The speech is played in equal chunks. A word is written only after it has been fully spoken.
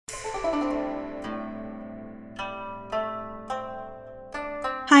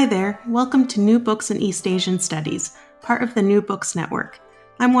Hi there, welcome to New Books in East Asian Studies, part of the New Books Network.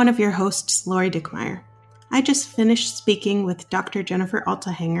 I'm one of your hosts, Lori Dickmeyer. I just finished speaking with Dr. Jennifer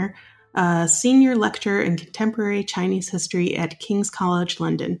Altehanger, a senior lecturer in contemporary Chinese history at King's College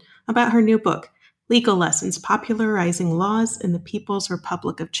London, about her new book, Legal Lessons, Popularizing Laws in the People's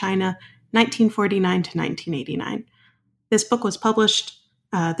Republic of China, 1949 to 1989. This book was published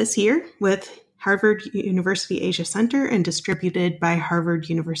this year with Harvard University Asia Center and distributed by Harvard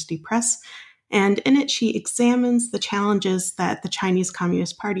University Press. And in it, she examines the challenges that the Chinese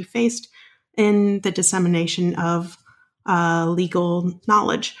Communist Party faced in the dissemination of legal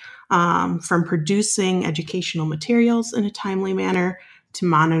knowledge, from producing educational materials in a timely manner to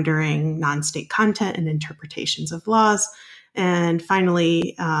monitoring non-state content and interpretations of laws, and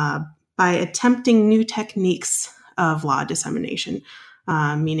finally, by attempting new techniques of law dissemination,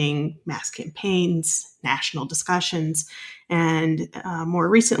 meaning mass campaigns, national discussions, and more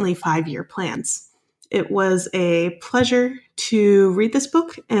recently, 5-year plans. It was a pleasure to read this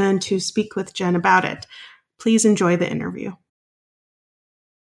book and to speak with Jen about it. Please enjoy the interview.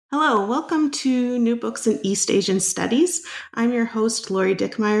 Hello, welcome to New Books in East Asian Studies. I'm your host, Lori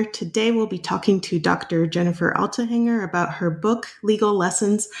Dickmeyer. Today we'll be talking to Dr. Jennifer Altehanger about her book, Legal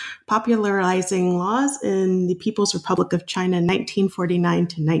Lessons, Popularizing Laws in the People's Republic of China, 1949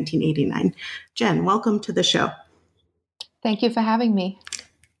 to 1989. Jen, welcome to the show. Thank you for having me.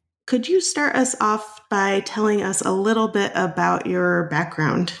 Could you start us off by telling us a little bit about your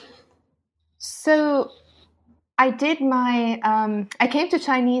background? So I came to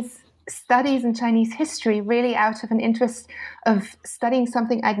Chinese studies and Chinese history really out of an interest of studying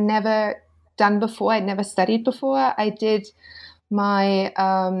something I'd never done before. I'd never studied before. I did my,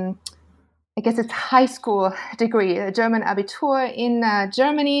 I guess it's high school degree, a German Abitur in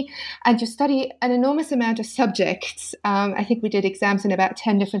Germany, and you study an enormous amount of subjects. I think we did exams in about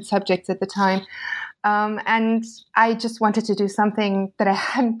 10 different subjects at the time. And I just wanted to do something that I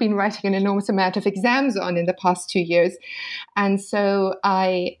hadn't been writing an enormous amount of exams on in the past 2 years. And so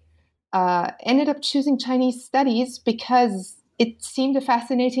I ended up choosing Chinese studies because it seemed a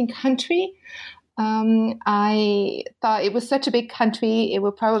fascinating country. I thought it was such a big country, it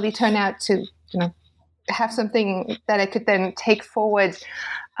would probably turn out to, have something that I could then take forward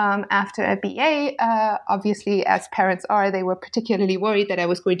after a BA. Obviously, as parents are, they were particularly worried that I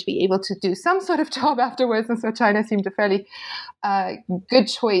was going to be able to do some sort of job afterwards. And so China seemed a fairly good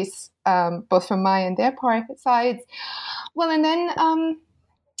choice, both from my and their sides. Well, and then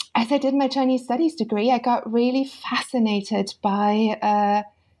as I did my Chinese studies degree, I got really fascinated by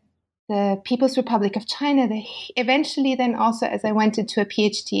the People's Republic of China. Eventually, then also, as I went into a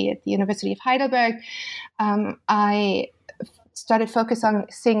PhD at the University of Heidelberg, I started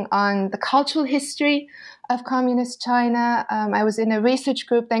focusing on the cultural history of communist China. I was in a research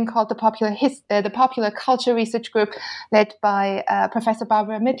group then called the Popular Culture Research Group, led by Professor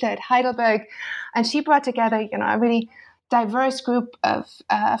Barbara Mittler at Heidelberg, and she brought together, a really diverse group of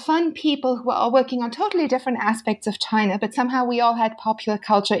fun people who were all working on totally different aspects of China, but somehow we all had popular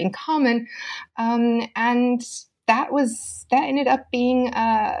culture in common, and that ended up being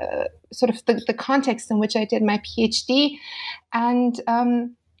sort of the context in which I did my PhD. And I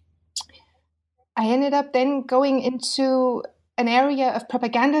ended up then going into an area of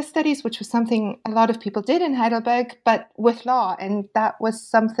propaganda studies, which was something a lot of people did in Heidelberg, but with law. And that was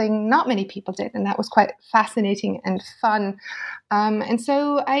something not many people did. And that was quite fascinating and fun. And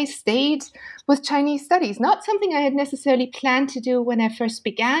so I stayed with Chinese studies, not something I had necessarily planned to do when I first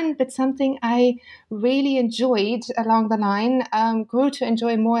began, but something I really enjoyed along the line, grew to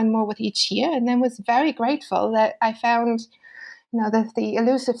enjoy more and more with each year, and then was very grateful that I found the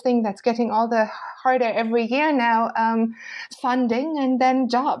elusive thing that's getting all the harder every year now, funding and then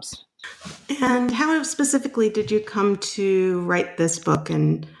jobs. And how specifically did you come to write this book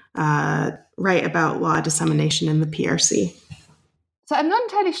and write about law dissemination in the PRC? So I'm not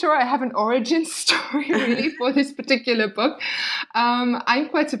entirely sure I have an origin story really for this particular book. I'm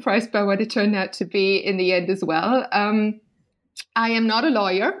quite surprised by what it turned out to be in the end as well. I am not a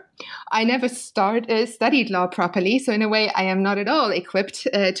lawyer. I never studied law properly. So in a way, I am not at all equipped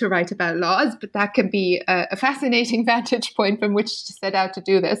to write about laws, but that can be a fascinating vantage point from which to set out to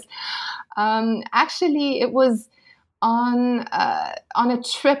do this. Actually, it was on a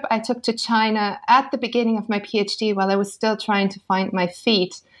trip I took to China at the beginning of my PhD while I was still trying to find my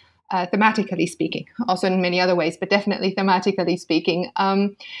feet, thematically speaking, also in many other ways, but definitely thematically speaking.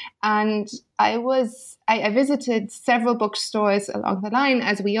 And I visited several bookstores along the line,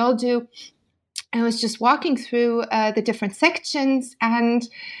 as we all do. I was just walking through the different sections, and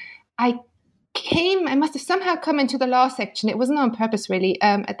I I must have somehow come into the law section. It wasn't on purpose, really,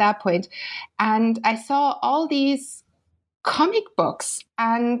 at that point. And I saw all these comic books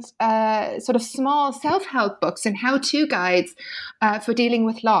and sort of small self-help books and how-to guides for dealing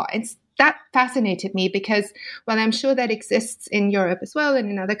with law. And that fascinated me because, while I'm sure that exists in Europe as well and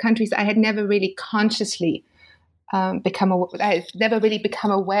in other countries, I had never really consciously become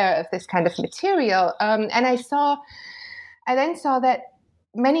aware of this kind of material. And I then saw that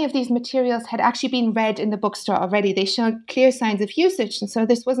many of these materials had actually been read in the bookstore already. They showed clear signs of usage. And so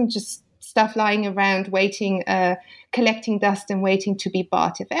this wasn't just stuff lying around waiting, collecting dust and waiting to be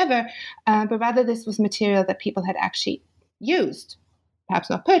bought, if ever, but rather this was material that people had actually used, perhaps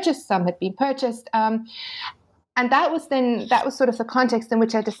not purchased, some had been purchased. And that was sort of the context in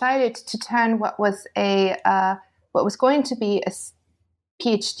which I decided to turn what was going to be a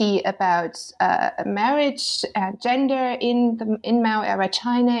PhD about marriage and gender in Mao era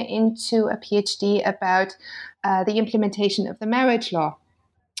China into a PhD about the implementation of the marriage law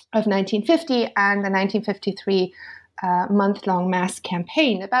of 1950 and the 1953 month-long mass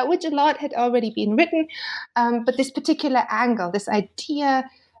campaign, about which a lot had already been written. But this particular angle, this idea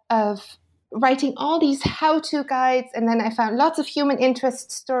of writing all these how-to guides, and then I found lots of human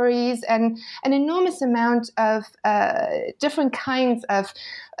interest stories and an enormous amount of different kinds of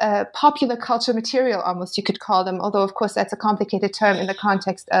popular culture material, almost you could call them, although of course that's a complicated term in the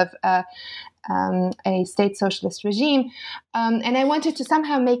context of a state socialist regime. And I wanted to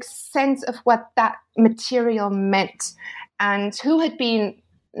somehow make sense of what that material meant and who had been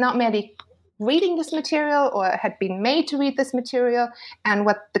not merely reading this material or had been made to read this material and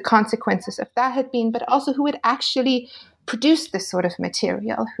what the consequences of that had been, but also who had actually produced this sort of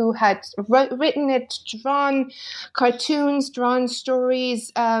material, who had written it, drawn cartoons, drawn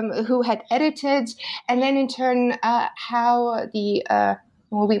stories, who had edited, and then in turn how the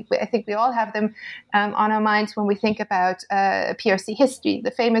I think we all have them on our minds when we think about PRC history. The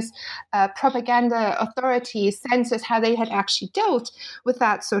famous propaganda authorities, censors, how they had actually dealt with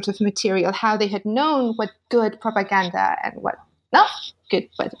that sort of material, how they had known what good propaganda and what not good,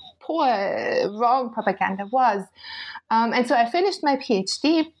 but poor, wrong propaganda was. And so I finished my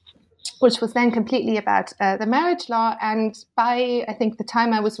PhD, which was then completely about the marriage law. And by, I think, the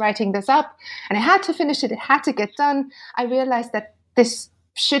time I was writing this up, and I had to finish it had to get done, I realized that this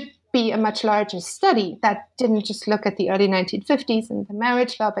should be a much larger study that didn't just look at the early 1950s and the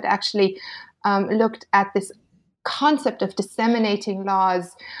marriage law, but actually looked at this concept of disseminating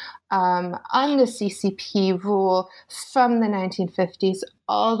laws under CCP rule from the 1950s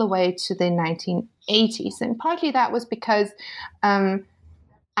all the way to the 1980s. And partly that was because as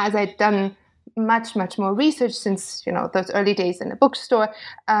I'd done much, much more research since, those early days in the bookstore,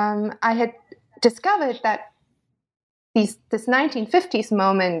 I had discovered that this 1950s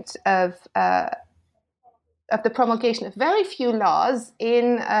moment of the promulgation of very few laws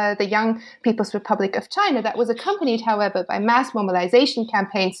in the Young People's Republic of China, that was accompanied, however, by mass mobilization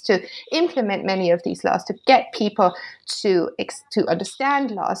campaigns to implement many of these laws, to get people to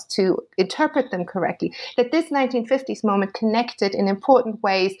understand laws, to interpret them correctly. That this 1950s moment connected in important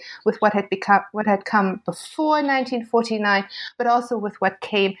ways with what had come before 1949, but also with what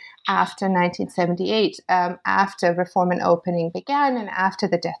came after 1978, after Reform and Opening began, and after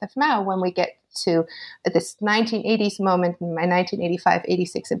the death of Mao, when we get to this 1980s moment, my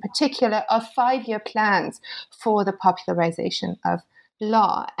 1985-86 in particular, of 5-year plans for the popularization of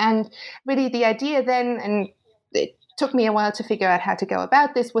law. And really the idea then, and it took me a while to figure out how to go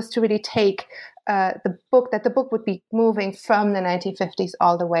about this, was to really take the book would be moving from the 1950s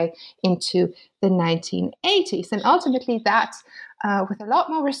all the way into the 1980s. And ultimately that, with a lot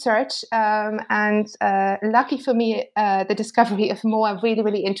more research and lucky for me, the discovery of more really,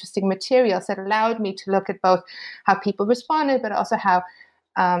 really interesting materials that allowed me to look at both how people responded, but also how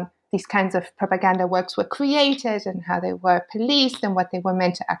these kinds of propaganda works were created and how they were policed and what they were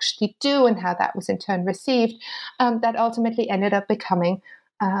meant to actually do and how that was in turn received, that ultimately ended up becoming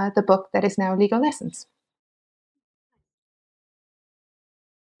the book that is now Legal Lessons.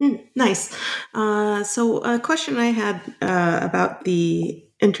 Nice. So a question I had about the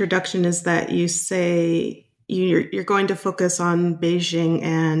introduction is that you say you're going to focus on Beijing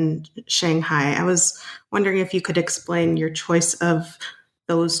and Shanghai. I was wondering if you could explain your choice of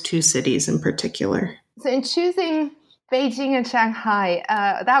those two cities in particular. So in choosing Beijing and Shanghai,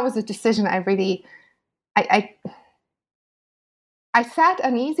 that was a decision I sat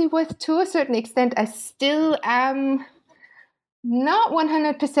uneasy with to a certain extent. I still am not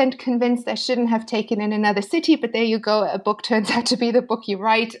 100% convinced I shouldn't have taken in another city, but there you go. A book turns out to be the book you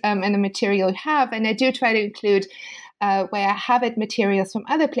write and the material you have. And I do try to include where I have materials from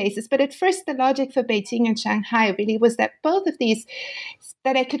other places. But at first, the logic for Beijing and Shanghai really was that both of these,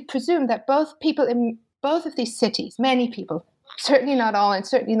 that I could presume that both people in both of these cities, many people, certainly not all and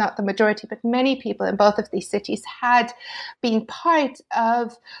certainly not the majority, but many people in both of these cities had been part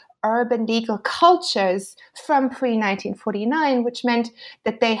of urban legal cultures from pre-1949, which meant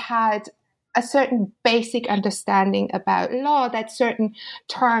that they had a certain basic understanding about law, that certain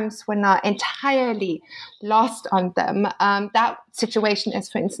terms were not entirely lost on them. That situation, as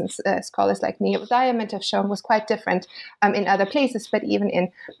for instance, scholars like Neil Diamond have shown, was quite different in other places, but even in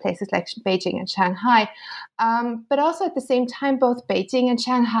places like Beijing and Shanghai. But also at the same time, both Beijing and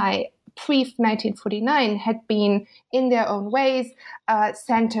Shanghai pre-1949 had been, in their own ways,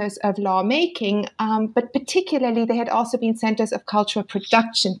 centers of lawmaking, but particularly they had also been centers of cultural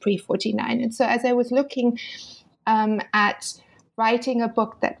production pre-49. And so as I was looking at writing a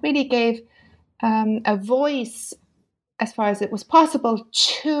book that really gave a voice, as far as it was possible,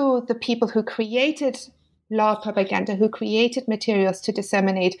 to the people who created law propaganda, who created materials to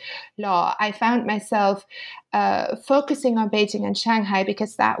disseminate law, I found myself focusing on Beijing and Shanghai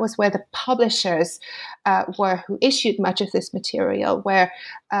because that was where the publishers were who issued much of this material, where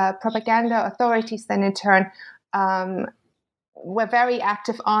propaganda authorities then in turn were very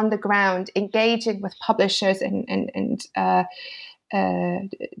active on the ground, engaging with publishers and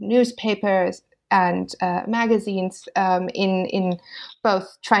newspapers and magazines in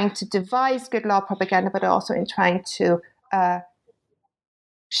both trying to devise good law propaganda, but also in trying to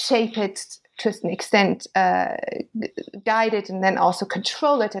shape it to an extent, guide it, and then also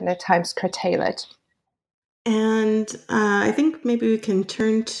control it, and at times curtail it. And I think maybe we can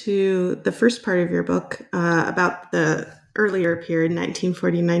turn to the first part of your book about the earlier period,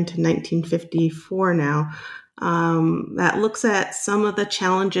 1949 to 1954 now, that looks at some of the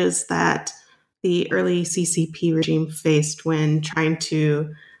challenges that the early CCP regime faced when trying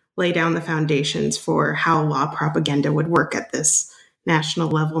to lay down the foundations for how law propaganda would work at this national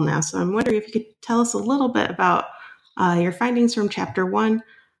level now. So I'm wondering if you could tell us a little bit about your findings from Chapter 1,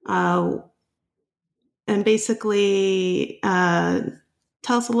 and basically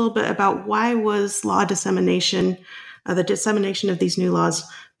tell us a little bit about why was law dissemination, the dissemination of these new laws,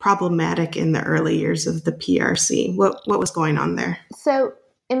 problematic in the early years of the PRC? What was going on there? So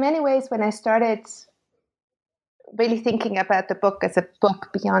in many ways, when I started really thinking about the book as a book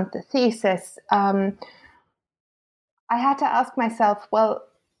beyond the thesis, I had to ask myself, well,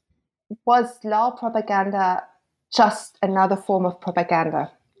 was law propaganda just another form of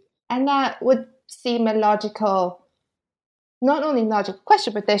propaganda? And that would seem a logical, not only logical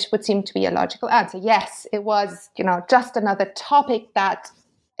question, but there would seem to be a logical answer. Yes, it was, just another topic that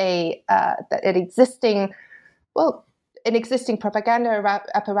an existing propaganda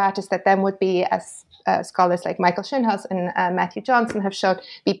apparatus that then would be, as scholars like Michael Schönhaus and Matthew Johnson have shown,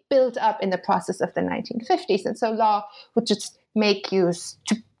 be built up in the process of the 1950s. And so law would just make use,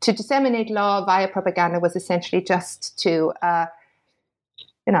 to disseminate law via propaganda was essentially just to,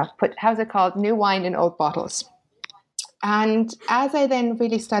 put, how's it called, new wine in old bottles. And as I then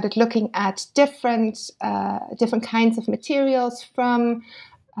really started looking at different kinds of materials, from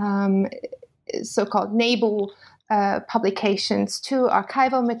so-called NABU publications to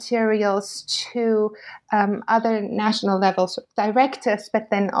archival materials to other national levels of directives, but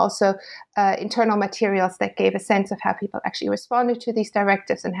then also internal materials that gave a sense of how people actually responded to these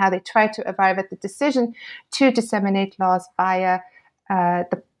directives and how they tried to arrive at the decision to disseminate laws via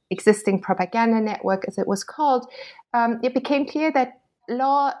the existing propaganda network, as it was called, it became clear that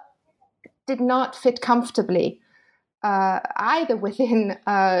law did not fit comfortably either within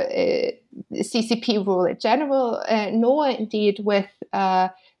CCP rule in general, nor indeed with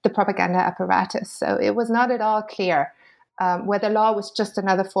the propaganda apparatus. So it was not at all clear whether law was just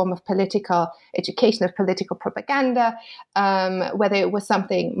another form of political education, of political propaganda, whether it was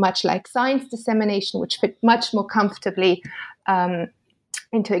something much like science dissemination, which fit much more comfortably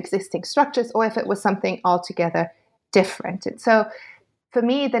into existing structures, or if it was something altogether different. And so for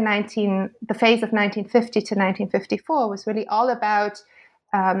me, the phase of 1950 to 1954 was really all about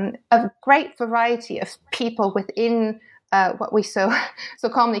a great variety of people within what we so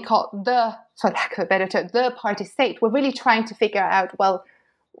commonly call for lack of a better term, the party state. We're really trying to figure out, well,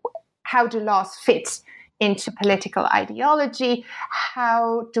 how do laws fit into political ideology?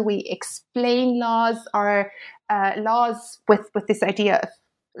 How do we explain laws? Are laws with this idea of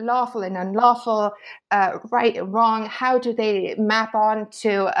lawful and unlawful, right and wrong, how do they map on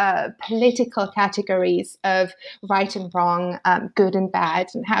to political categories of right and wrong, good and bad,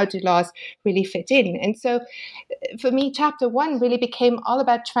 and how do laws really fit in? And so for me, Chapter 1 really became all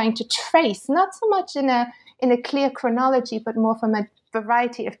about trying to trace, not so much in in a clear chronology, but more from a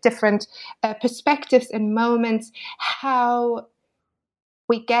variety of different perspectives and moments, how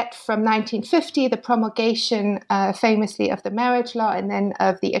we get from 1950, the promulgation famously of the marriage law and then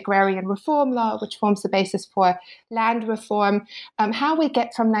of the agrarian reform law, which forms the basis for land reform, how we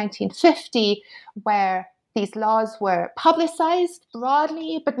get from 1950, where these laws were publicized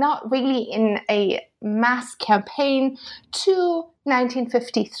broadly, but not really in a mass campaign, to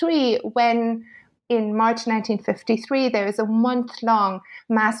 1953, when in March 1953, there is a month-long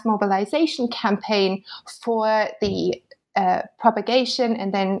mass mobilization campaign for the propagation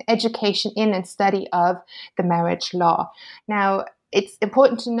and then education in and study of the marriage law. Now, it's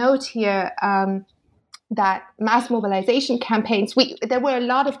important to note here that mass mobilization campaigns, there were a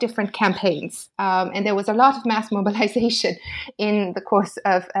lot of different campaigns, and there was a lot of mass mobilization in the course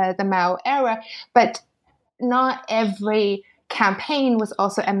of the Mao era, but not every campaign was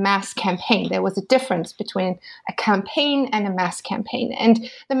also a mass campaign. There was a difference between a campaign and a mass campaign. And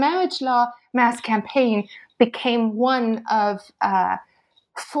the marriage law mass campaign became one of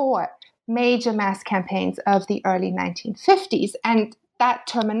 4 major mass campaigns of the early 1950s. And that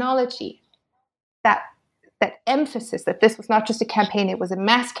terminology, that emphasis that this was not just a campaign, it was a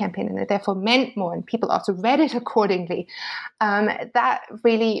mass campaign, and it therefore meant more, and people also read it accordingly, that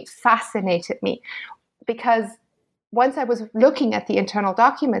really fascinated me, because once I was looking at the internal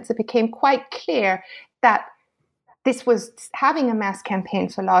documents, it became quite clear that this was having a mass campaign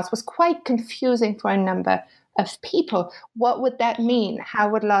for laws was quite confusing for a number of people. What would that mean? How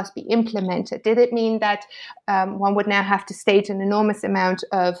would laws be implemented? Did it mean that one would now have to stage an enormous amount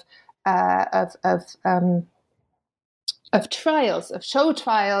of trials, of show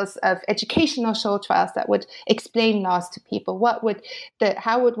trials, of educational show trials that would explain laws to people?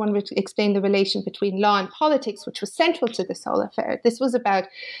 How would one explain the relation between law and politics, which was central to this whole affair? This was about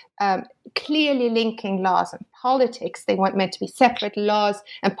clearly linking laws and politics. They weren't meant to be separate. Laws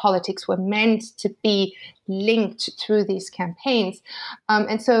and politics were meant to be linked through these campaigns.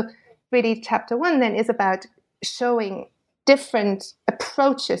 And so really chapter 1 then is about showing different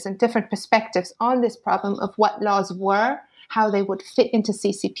approaches and different perspectives on this problem of what laws were, how they would fit into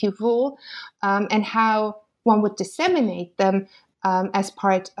CCP rule, and how one would disseminate them as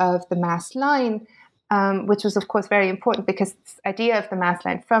part of the mass line, which was, of course, very important, because this idea of the mass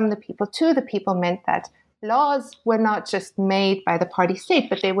line from the people to the people meant that laws were not just made by the party state,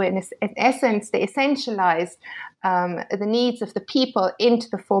 but they were, in essence, they essentialized the needs of the people into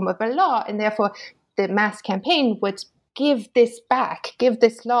the form of a law, and therefore the mass campaign would give this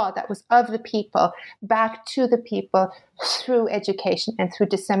law that was of the people back to the people through education and through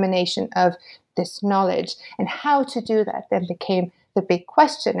dissemination of this knowledge. And how to do that then became the big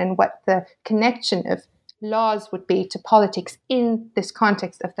question, and what the connection of laws would be to politics in this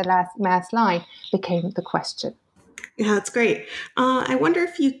context of the last mass line became the question. Yeah, that's great. I wonder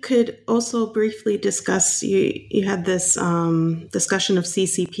if you could also briefly discuss, you had this discussion of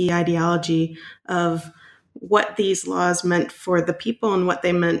CCP ideology, of what these laws meant for the people and what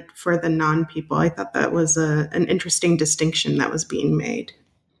they meant for the non-people. I thought that was an interesting distinction that was being made.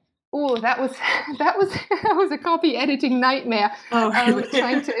 Oh, that was a copy editing nightmare. Really?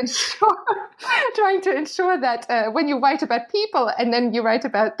 Trying to ensure that when you write about people and then you write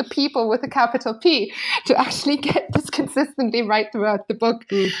about the people with a capital P, to actually get this consistently right throughout the book.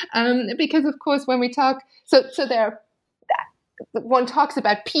 Because of course, when we talk, one talks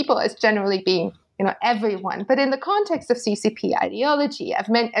about people as generally being, everyone. But in the context of CCP ideology, as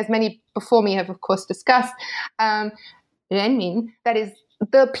many before me have, of course, discussed, Renmin, that is,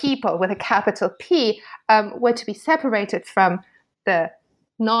 the people with a capital P, were to be separated from the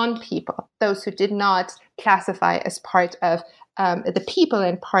non-people, those who did not classify as part of the people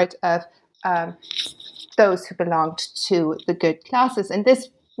and part of those who belonged to the good classes. And this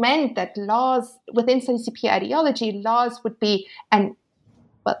meant that laws within CCP ideology, laws would be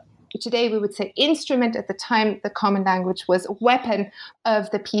today we would say instrument. At the time, the common language was a weapon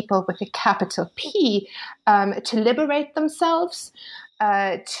of the people with a capital P, to liberate themselves,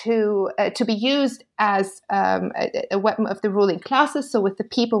 to be used as a weapon of the ruling classes. So with the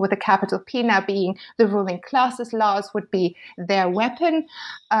people with a capital P now being the ruling classes, laws would be their weapon.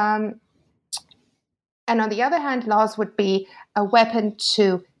 And on the other hand, laws would be a weapon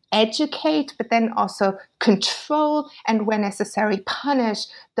to educate, but then also control, and when necessary, punish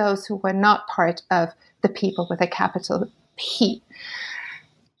those who were not part of the people with a capital P.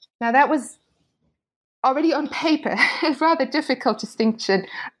 Now, that was already on paper a rather difficult distinction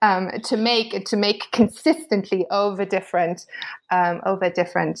to make consistently over the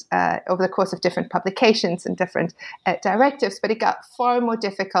course of different publications and different directives, but it got far more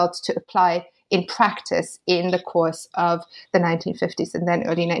difficult to apply in practice in the course of the 1950s and then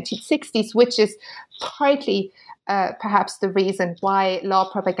early 1960s, which is partly perhaps the reason why law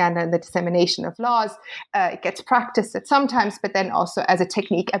propaganda and the dissemination of laws gets practiced at some times, but then also as a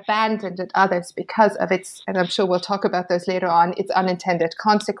technique abandoned at others because of its, and I'm sure we'll talk about those later on, its unintended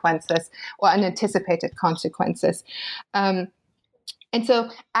consequences or unanticipated consequences. And so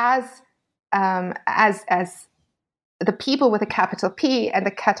as the people with a capital P and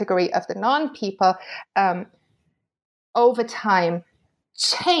the category of the non-people over time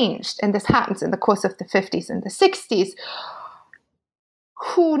changed, and this happens in the course of the 50s and the 60s,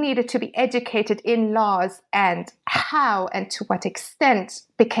 who needed to be educated in laws and how and to what extent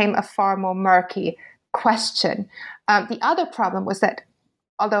became a far more murky question. The other problem was that,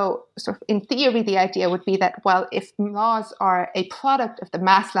 although sort of in theory the idea would be that, well, if laws are a product of the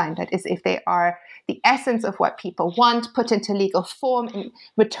mass line, that is, if they are the essence of what people want, put into legal form and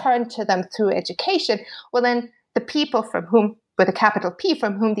returned to them through education, well, then the people from whom, with a capital P,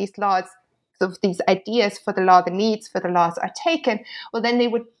 from whom these laws, so these ideas for the law, the needs for the laws are taken, well, then they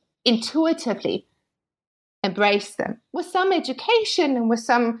would intuitively embrace them with some education and with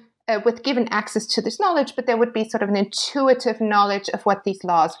some with given access to this knowledge, but there would be sort of an intuitive knowledge of what these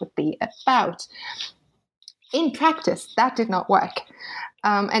laws would be about. In practice, that did not work.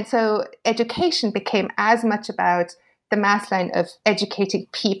 And so education became as much about the mass line of educating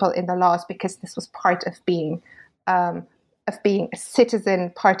people in the laws, because this was part of being a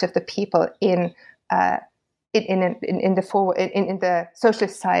citizen, part of the people in the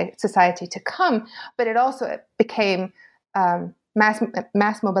socialist society to come. But it also became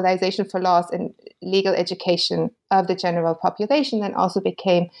mass mobilization for laws and legal education of the general population, and also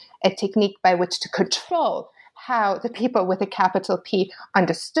became a technique by which to control how the people with a capital P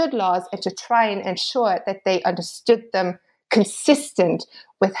understood laws and to try and ensure that they understood them consistent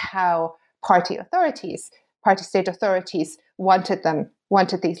with how party state authorities wanted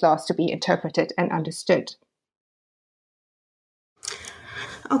these laws to be interpreted and understood.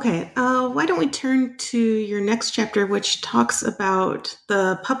 Okay, why don't we turn to your next chapter, which talks about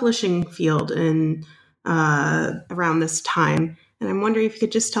the publishing field in around this time. And I'm wondering if you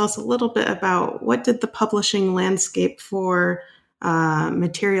could just tell us a little bit about what did the publishing landscape for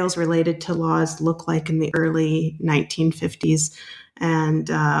materials related to laws look like in the early 1950s, and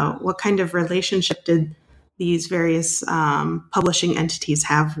what kind of relationship did these various publishing entities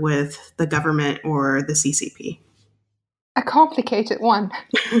have with the government or the CCP? A complicated one,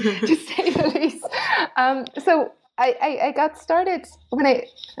 to say the least. So I got started when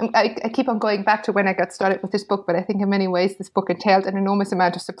I keep on going back to when I got started with this book, but I think in many ways this book entailed an enormous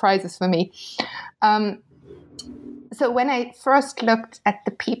amount of surprises for me. So when I first looked at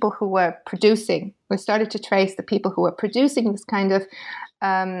the people who were producing, we started to trace the people who were producing this kind of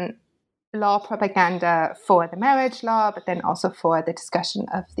law propaganda for the marriage law, but then also for the discussion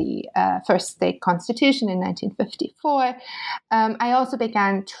of the first state constitution in 1954. I also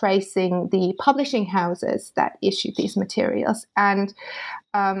began tracing the publishing houses that issued these materials. And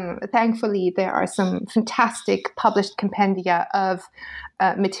thankfully, there are some fantastic published compendia of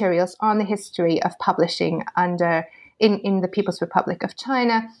materials on the history of publishing in the People's Republic of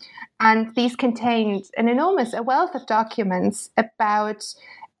China. And these contained a wealth of documents about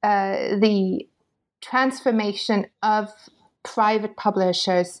the transformation of private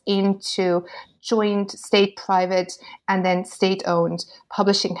publishers into joint state-private and then state-owned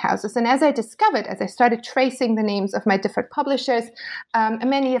publishing houses. And as I started tracing the names of my different publishers,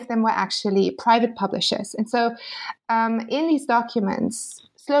 many of them were actually private publishers. And so in these documents,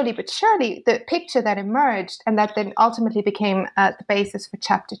 slowly but surely, the picture that emerged and that then ultimately became the basis for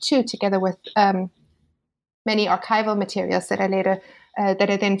Chapter 2, together with many archival materials that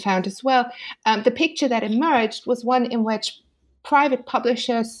I then found as well. The picture that emerged was one in which private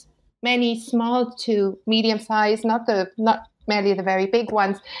publishers, many small to medium-sized, not merely the very big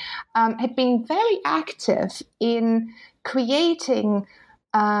ones, had been very active in creating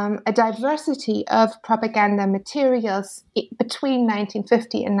a diversity of propaganda materials between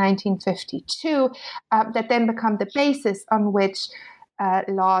 1950 and 1952 that then become the basis on which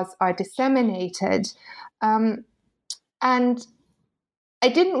laws are disseminated. And I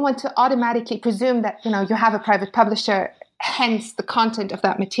didn't want to automatically presume that, you have a private publisher, hence the content of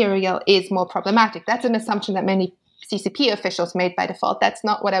that material is more problematic. That's an assumption that many CCP officials made by default. That's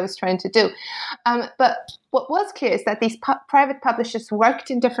not what I was trying to do. But what was clear is that these private publishers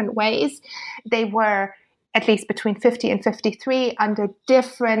worked in different ways. They were, at least between 50 and 53, under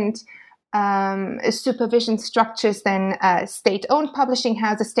different supervision structures then state-owned publishing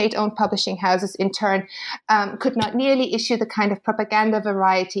houses. State-owned publishing houses, in turn, could not nearly issue the kind of propaganda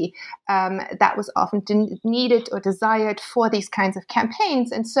variety that was often needed or desired for these kinds of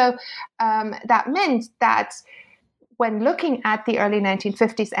campaigns. And so that meant that when looking at the early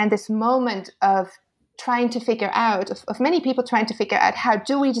 1950s and this moment of trying to figure out, of many people trying to figure out, how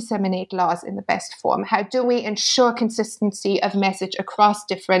do we disseminate laws in the best form? How do we ensure consistency of message across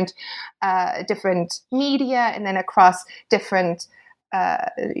different media, and then across different,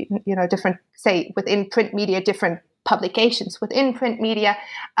 say, within print media, different publications within print media?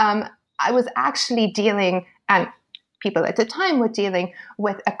 I was actually dealing, and people at the time were dealing,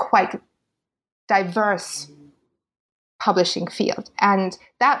 with a quite diverse publishing field. And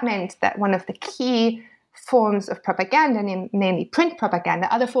that meant that one of the key forms of propaganda, namely print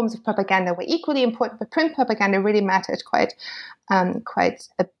propaganda, other forms of propaganda were equally important, but print propaganda really mattered quite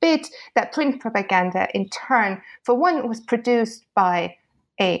a bit. That print propaganda, in turn, for one, was produced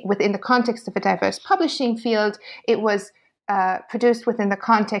within the context of a diverse publishing field. It was produced within the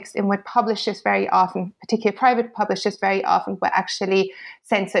context in which publishers very often, particularly private publishers, very often were actually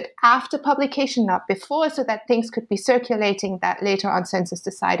censored after publication, not before, so that things could be circulating that later on censors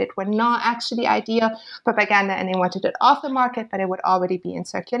decided were not actually ideal propaganda, and they wanted it off the market, but it would already be in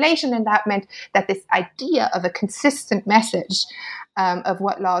circulation. And that meant that this idea of a consistent message of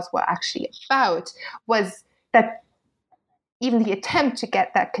what laws were actually about was that even the attempt to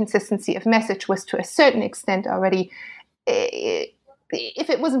get that consistency of message was to a certain extent already, if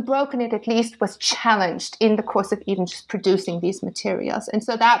it wasn't broken, it at least was challenged in the course of even just producing these materials. And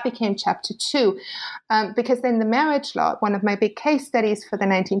so that became chapter 2, because then the marriage law, one of my big case studies for the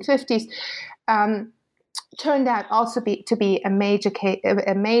 1950s, turned out also to be a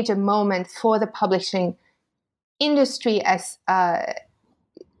major moment for the publishing industry, as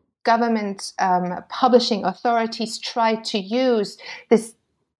government publishing authorities tried to use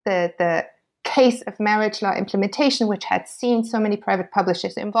the case of marriage law implementation, which had seen so many private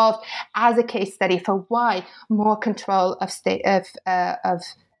publishers involved, as a case study for why more control of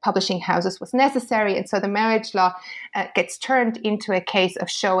publishing houses was necessary. And so the marriage law gets turned into a case of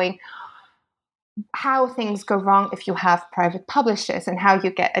showing how things go wrong if you have private publishers, and how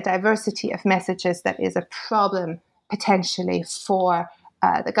you get a diversity of messages that is a problem potentially for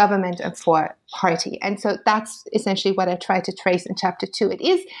the government and for party. And so that's essentially what I try to trace in chapter 2. It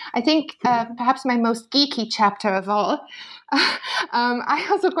is, I think, perhaps my most geeky chapter of all. I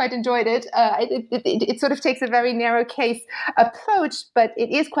also quite enjoyed it. It sort of takes a very narrow case approach, but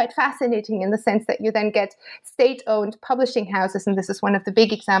it is quite fascinating in the sense that you then get state-owned publishing houses, and this is one of the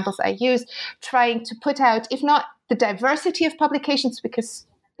big examples I use, trying to put out, if not the diversity of publications, because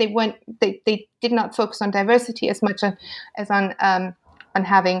they did not focus on diversity as much as on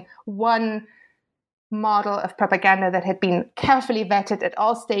having one model of propaganda that had been carefully vetted at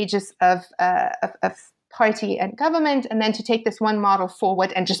all stages of party and government, and then to take this one model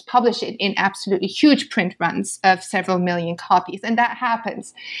forward and just publish it in absolutely huge print runs of several million copies. And that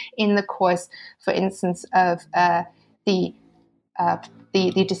happens in the course, for instance, of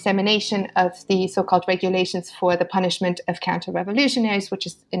the dissemination of the so-called regulations for the punishment of counter-revolutionaries, which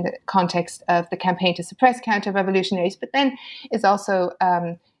is in the context of the campaign to suppress counter-revolutionaries, but then is also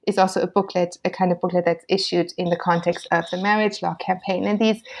a booklet, a kind of booklet that's issued in the context of the marriage law campaign. And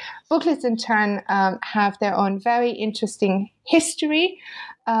these booklets, in turn, have their own very interesting history.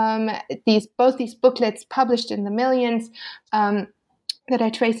 Both these booklets, published in the millions, that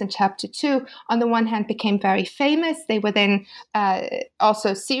I trace in chapter 2, on the one hand became very famous. They were then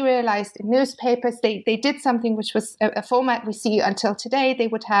also serialized in newspapers. They did something which was a format we see until today. They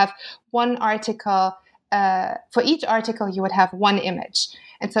would have one article, for each article you would have one image.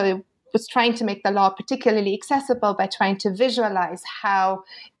 And so it was trying to make the law particularly accessible by trying to visualize how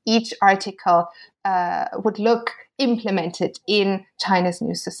each article would look implemented in China's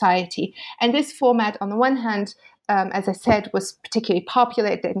new society. And this format, on the one hand, as I said, was particularly popular.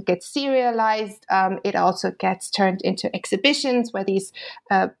 It then gets serialized. It also gets turned into exhibitions where these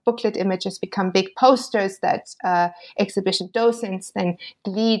booklet images become big posters that exhibition docents then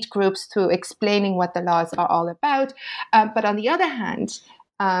lead groups through explaining what the laws are all about. But on the other hand,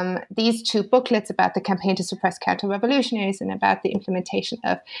 these two booklets about the campaign to suppress counter-revolutionaries and about the implementation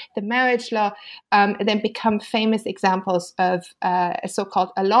of the marriage law then become famous examples of a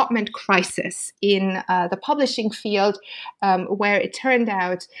so-called allotment crisis in the publishing field, where it turned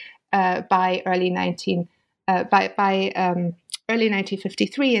out by early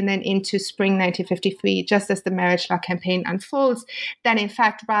 1953 and then into spring 1953, just as the marriage law campaign unfolds, that in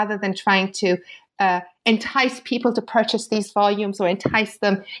fact, rather than trying to entice people to purchase these volumes or entice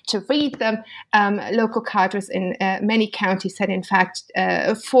them to read them, local cadres in many counties had in fact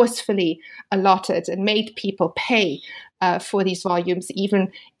forcefully allotted and made people pay for these volumes,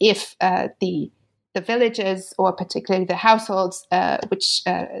 even if the villages or particularly the households which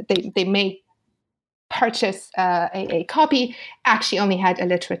they may purchase a copy actually only had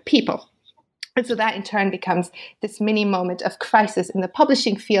illiterate people. And so that in turn becomes this mini moment of crisis in the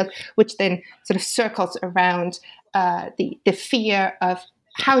publishing field, which then sort of circles around the fear of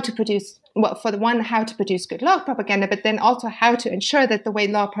how to produce, well, for the one, how to produce good law propaganda, but then also how to ensure that the way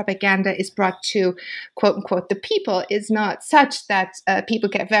law propaganda is brought to, quote unquote, the people is not such that people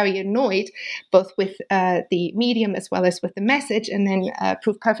get very annoyed, both with the medium as well as with the message, and then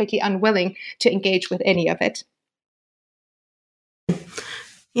prove perfectly unwilling to engage with any of it.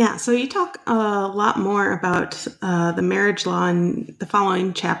 Yeah, so you talk a lot more about the marriage law in the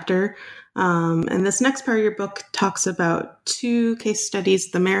following chapter. And this next part of your book talks about 2 case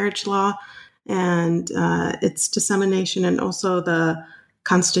studies, the marriage law and its dissemination, and also the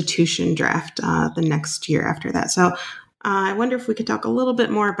Constitution draft the next year after that. So I wonder if we could talk a little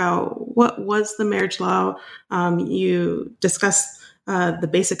bit more about what was the marriage law. You discussed the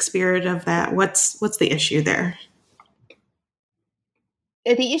basic spirit of that. What's the issue there?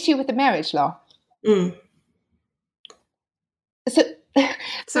 The issue with the marriage law. So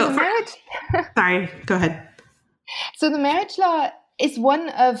the marriage. Sorry, go ahead. So the marriage law is one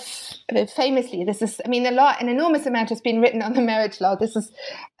of, famously, this is, an enormous amount has been written on the marriage law. This is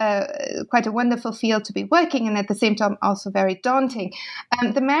quite a wonderful field to be working in, at the same time also very daunting.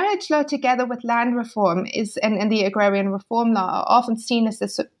 The marriage law, together with land reform and the agrarian reform law, are often seen as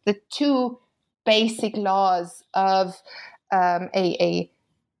the 2 basic laws of any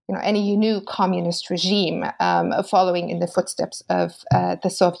new communist regime following in the footsteps of the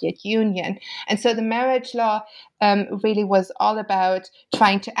Soviet Union. And so the marriage law really was all about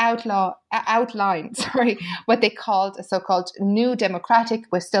trying to outline what they called a so-called new democratic.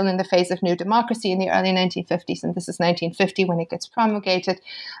 We're still in the phase of new democracy in the early 1950s, and this is 1950 when it gets promulgated,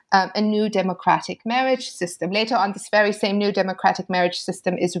 a new democratic marriage system. Later on, this very same new democratic marriage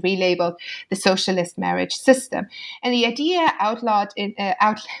system is relabeled the socialist marriage system. And the idea outlined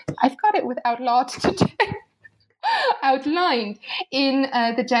in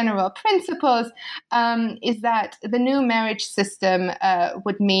the general principles is that the new marriage system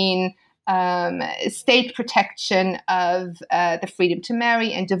would mean state protection of the freedom to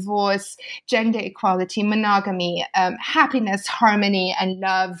marry and divorce, gender equality, monogamy, happiness, harmony, and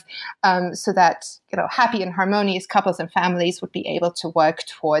love, so that happy and harmonious couples and families would be able to work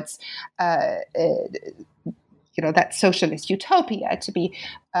towards that socialist utopia. To be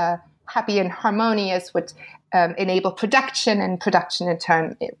happy and harmonious would enable production, and production in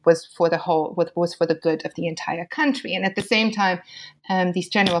turn was for the good of the entire country. And at the same time, these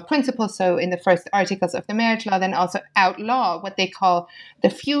general principles, so in the first articles of the marriage law, then also outlaw what they call the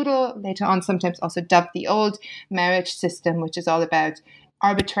feudal, later on sometimes also dubbed the old marriage system, which is all about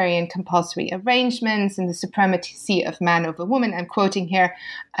arbitrary and compulsory arrangements and the supremacy of man over woman. I'm quoting here,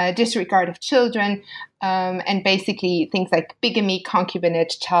 disregard of children, and basically things like bigamy,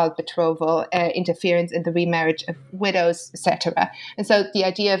 concubinage, child betrothal, interference in the remarriage of widows, etc. And so the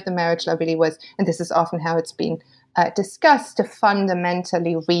idea of the marriage law really was, and this is often how it's been discussed, to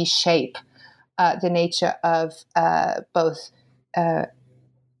fundamentally reshape the nature of both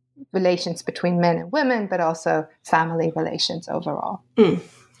relations between men and women, but also family relations overall. And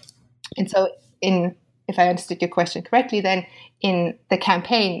so if I understood your question correctly, then in the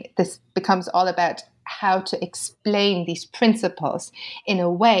campaign, this becomes all about how to explain these principles in a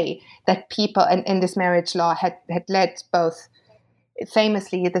way that people, and this marriage law had led both,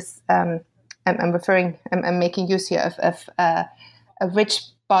 famously, this, I'm making use here of a rich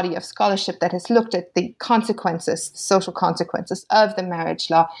body of scholarship that has looked at the consequences, social consequences of the marriage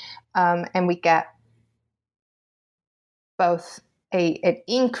law, and we get both an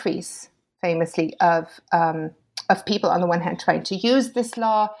increase, famously, of people on the one hand trying to use this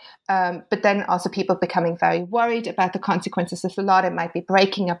law, but then also people becoming very worried about the consequences of the law. It might be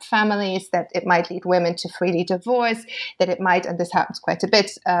breaking up families, that it might lead women to freely divorce, that it might, and this happens quite a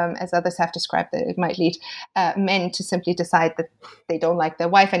bit, as others have described, that it might lead men to simply decide that they don't like their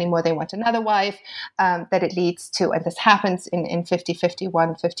wife anymore, they want another wife, that it leads to, and this happens in 50,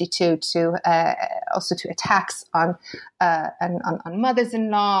 51, 52, to also to attacks on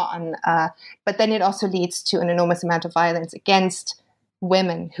mothers-in-law, but then it also leads to an enormous amount of violence against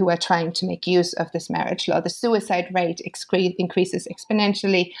women who are trying to make use of this marriage law. The suicide rate increases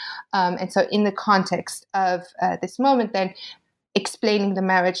exponentially. And so in the context of this moment, then explaining the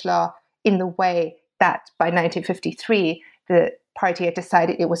marriage law in the way that by 1953, the party had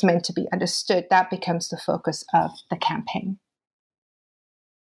decided it was meant to be understood. That becomes the focus of the campaign.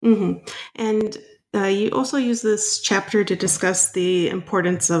 Mm-hmm. And you also use this chapter to discuss the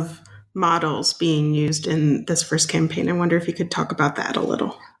importance of models being used in this first campaign. I wonder if you could talk about that a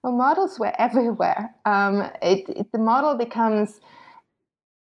little. Well, models were everywhere. The model becomes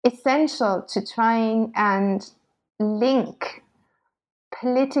essential to trying and link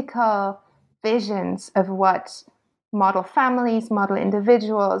political visions of what model families, model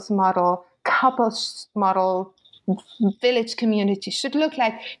individuals, model couples, model village communities should look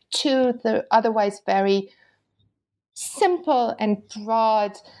like to the otherwise very simple and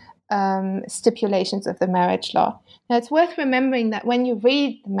broad stipulations of the marriage law. Now, it's worth remembering that when you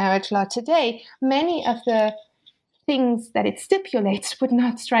read the marriage law today, many of the things that it stipulates would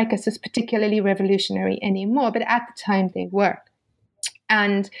not strike us as particularly revolutionary anymore, but at the time they were.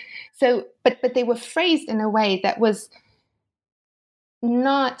 And so, but they were phrased in a way that was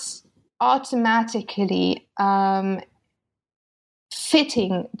not automatically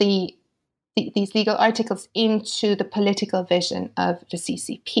fitting these legal articles into the political vision of the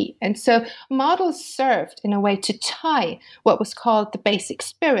CCP. And so models served in a way to tie what was called the basic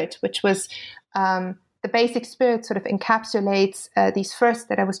spirit, which was the basic spirit sort of encapsulates these first,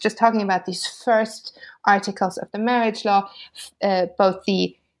 that I was just talking about, these first articles of the marriage law, both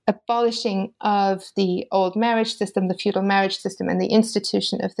the abolishing of the old marriage system, the feudal marriage system, and the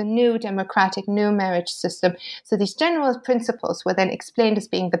institution of the new democratic new marriage system. So these general principles were then explained as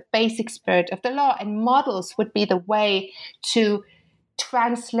being the basic spirit of the law, and models would be the way to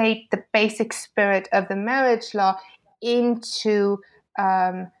translate the basic spirit of the marriage law into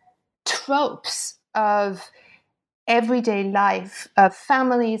tropes of everyday life of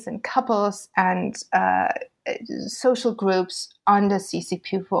families and couples and social groups under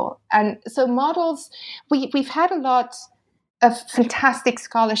CCP rule. And so models, we've had a lot of fantastic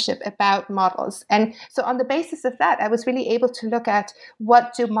scholarship about models. And so on the basis of that, I was really able to look at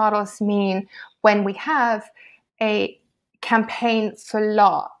what do models mean when we have a campaign for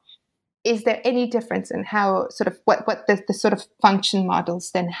law. Is there any difference in how sort of what the sort of function models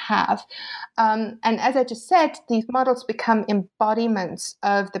then have? And as I just said, these models become embodiments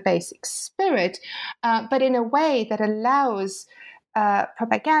of the basic spirit, but in a way that allows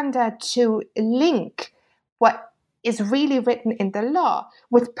propaganda to link what is really written in the law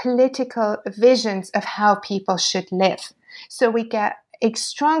with political visions of how people should live. So we get a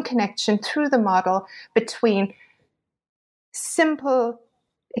strong connection through the model between simple,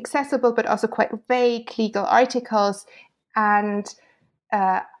 accessible, but also quite vague legal articles and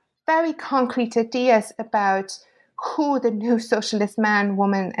very concrete ideas about who the new socialist man,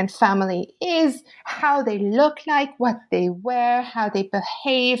 woman, and family is, how they look like, what they wear, how they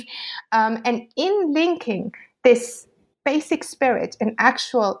behave. And in linking this basic spirit and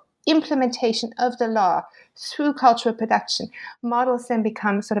actual implementation of the law through cultural production, models then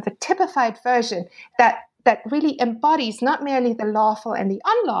become sort of a typified version that really embodies not merely the lawful and the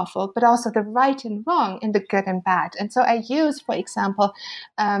unlawful, but also the right and wrong and the good and bad. And so I use, for example,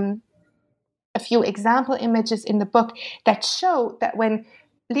 a few example images in the book that show that when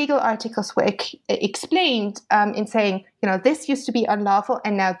legal articles were explained in saying, this used to be unlawful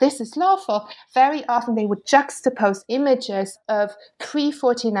and now this is lawful, very often they would juxtapose images of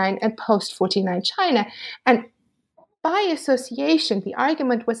pre-49 and post-49 China. And by association, the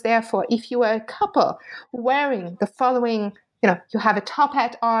argument was therefore, if you were a couple wearing the following, you have a top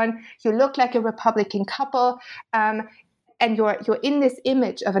hat on, you look like a Republican couple, and you're in this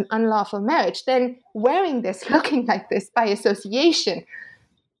image of an unlawful marriage, then wearing this, looking like this, by association,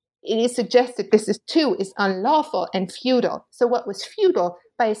 it is suggested this is unlawful and feudal. So what was feudal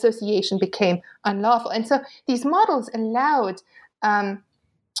by association became unlawful. And so these models allowed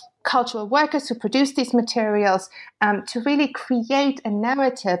cultural workers who produce these materials to really create a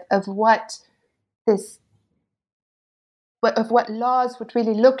narrative of what laws would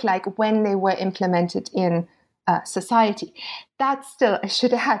really look like when they were implemented in society. That still, I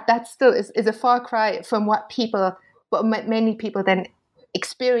should add, that still is a far cry from what many people then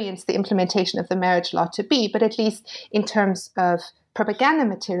experience the implementation of the marriage law to be. But at least in terms of propaganda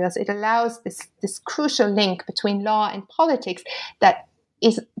materials, it allows this crucial link between law and politics that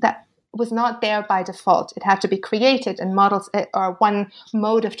was not there by default. It had to be created, and models are one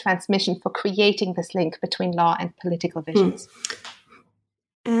mode of transmission for creating this link between law and political visions.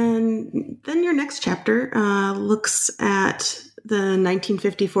 And then your next chapter looks at the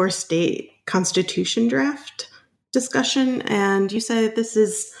 1954 state constitution draft discussion, and you say this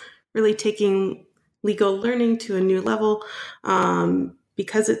is really taking legal learning to a new level,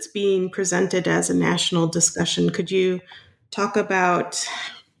 because it's being presented as a national discussion, could you talk about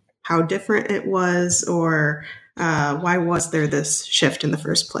how different it was, or why was there this shift in the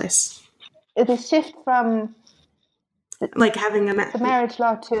first place? The shift from like having the marriage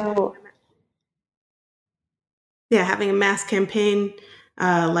law to having a mass campaign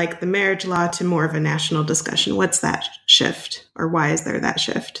like the marriage law to more of a national discussion. What's that shift, or why is there that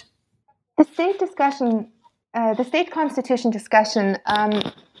shift? The state discussion, the state constitution discussion,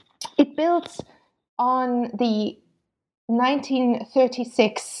 it builds on the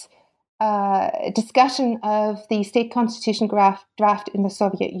 1936 discussion of the state constitution draft in the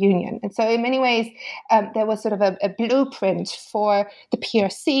Soviet Union. And so in many ways, there was sort of a blueprint for the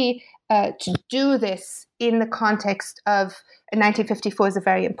PRC to do this in the context of 1954 is a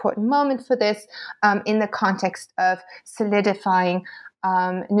very important moment for this, in the context of solidifying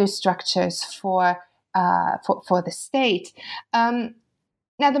new structures for the state. Now,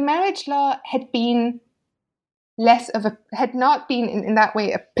 the marriage law had not been in that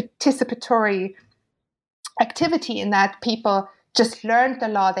way a participatory activity, in that people just learned the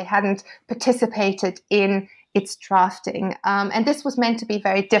law. They hadn't participated in its drafting. And this was meant to be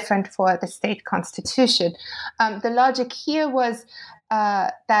very different for the state constitution. The logic here was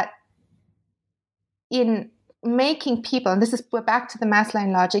that in making people, and we're back to the mass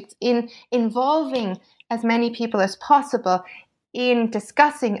line logic, in involving as many people as possible in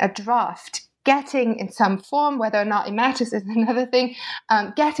discussing a draft, getting in some form, whether or not it matters is another thing,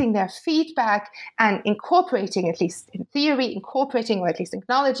 getting their feedback and incorporating, at least in theory, or at least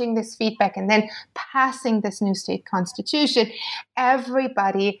acknowledging this feedback, and then passing this new state constitution.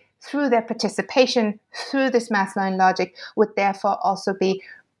 Everybody, through their participation, through this mass line logic, would therefore also be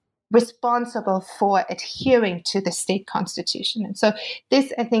responsible for adhering to the state constitution. And so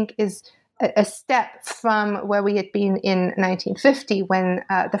this, I think, is a step from where we had been in 1950 when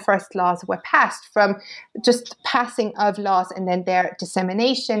the first laws were passed, from just passing of laws and then their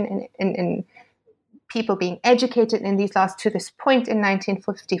dissemination and people being educated in these laws, to this point in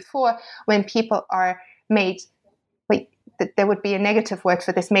 1954 when people are made, there would be a negative word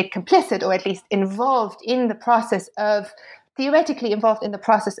for this, made complicit, or at least theoretically involved in the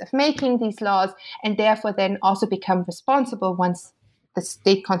process of making these laws, and therefore then also become responsible once the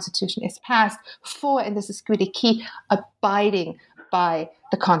state constitution is passed for, and this is really key, abiding by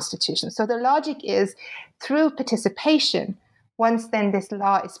the constitution. So the logic is, through participation, once then this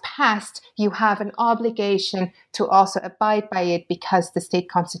law is passed, you have an obligation to also abide by it, because the state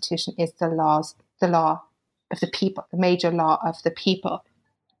constitution is the law of the people, the major law of the people.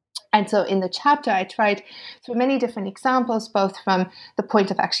 And so in the chapter, I tried through many different examples, both from the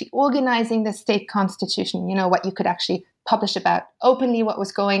point of actually organizing the state constitution, what you could actually publish about openly, what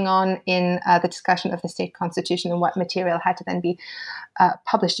was going on in the discussion of the state constitution, and what material had to then be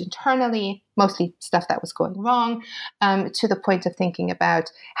published internally, mostly stuff that was going wrong, to the point of thinking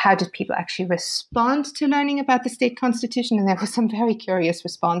about how did people actually respond to learning about the state constitution. And there were some very curious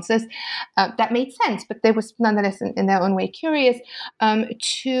responses that made sense, but they was nonetheless in their own way curious,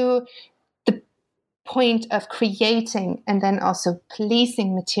 to the point of creating and then also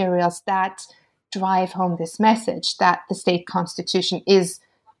policing materials that drive home this message that the state constitution is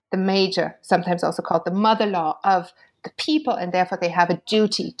the major, sometimes also called the mother law of the people, and therefore they have a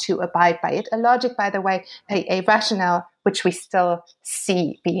duty to abide by it. A logic, by the way, a rationale which we still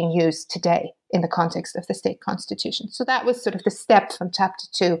see being used today in the context of the state constitution. So that was sort of the step from chapter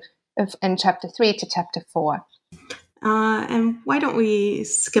 2 and chapter 3 to chapter 4. And why don't we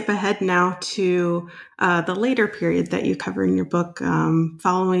skip ahead now to the later period that you cover in your book,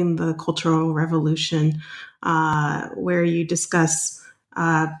 following the Cultural Revolution, where you discuss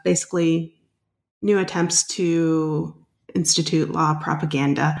basically new attempts to institute law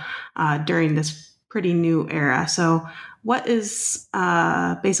propaganda during this pretty new era. So what is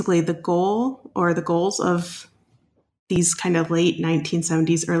basically the goal or the goals of these kind of late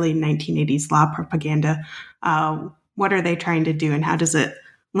 1970s, early 1980s law propaganda? What are they trying to do, and how does it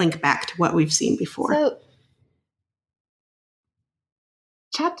link back to what we've seen before? So,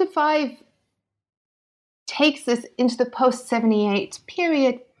 Chapter 5 takes us into the post-78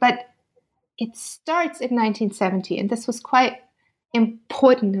 period, but it starts in 1970, and this was quite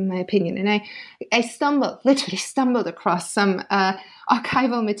important in my opinion. And I literally stumbled across some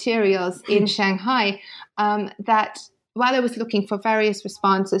archival materials in Shanghai that, while I was looking for various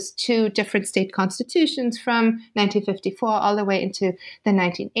responses to different state constitutions from 1954 all the way into the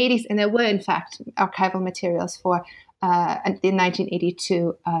 1980s, and there were, in fact, archival materials for the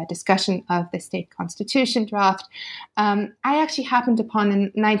 1982 discussion of the state constitution draft, I actually happened upon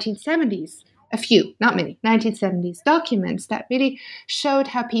a 1970s a few, not many, 1970s documents that really showed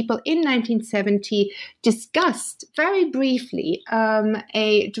how people in 1970 discussed very briefly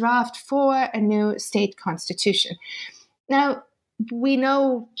a draft for a new state constitution. Now, we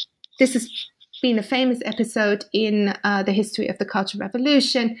know this has been a famous episode in the history of the Cultural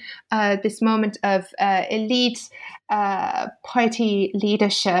Revolution, this moment of elite party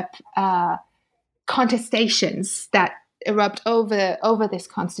leadership contestations that erupt over this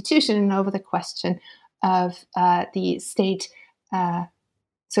constitution and over the question of the state,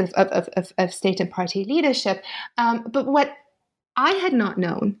 sort of state and party leadership. But what I had not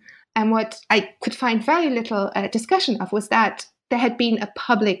known, and what I could find very little discussion of, was that there had been a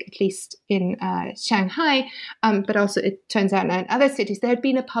public, at least in Shanghai, but also it turns out in other cities, there had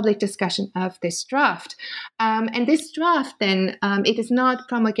been a public discussion of this draft. And this draft then, it is not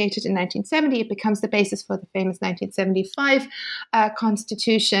promulgated in 1970. It becomes the basis for the famous 1975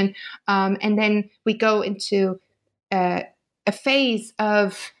 constitution. And then we go into a phase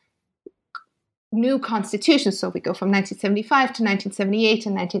of new constitutions. So we go from 1975 to 1978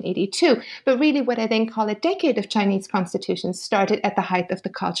 and 1982. But really what I then call a decade of Chinese constitutions started at the height of the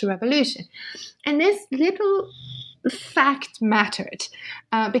Cultural Revolution. And this little fact mattered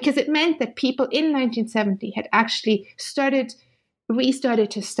because it meant that people in 1970 had actually restarted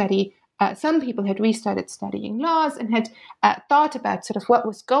to study. Some people had restarted studying laws and had thought about sort of what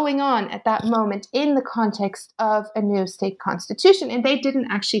was going on at that moment in the context of a new state constitution. And they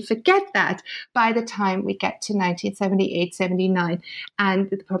didn't actually forget that by the time we get to 1978, 79, and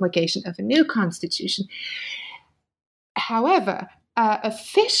the promulgation of a new constitution. However,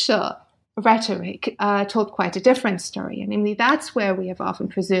 official rhetoric told quite a different story. And namely, that's where we have often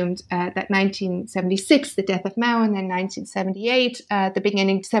presumed that 1976, the death of Mao, and then 1978,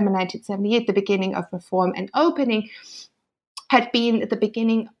 December 1978, the beginning of reform and opening, had been the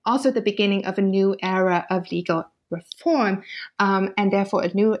beginning of a new era of legal reform, and therefore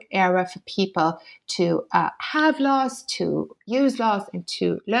a new era for people to have laws, to use laws, and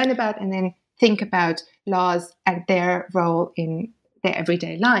to learn about and then think about laws and their role in their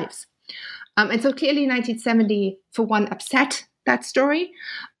everyday lives. And so clearly 1970, for one, upset that story,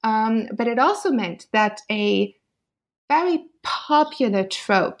 but it also meant that a very popular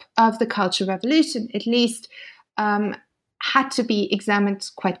trope of the Cultural Revolution, at least, had to be examined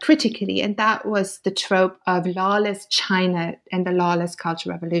quite critically, and that was the trope of lawless China and the lawless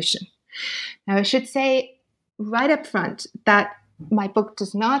Cultural Revolution. Now, I should say right up front that my book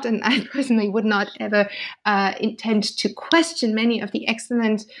does not, and I personally would not ever intend to question many of the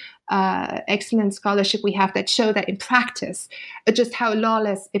excellent scholarship we have that show that in practice, just how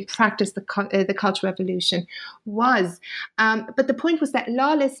lawless in practice the Cultural Revolution was. But the point was that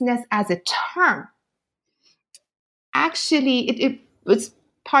lawlessness as a term, actually, it was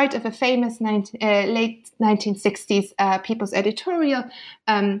part of a famous late 1960s People's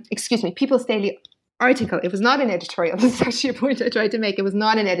Daily article. It was not an editorial. This is actually a point I tried to make. It was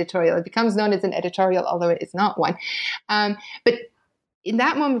not an editorial. It becomes known as an editorial, although it is not one. But in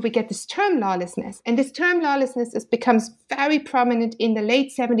that moment, we get this term lawlessness. And this term lawlessness becomes very prominent in the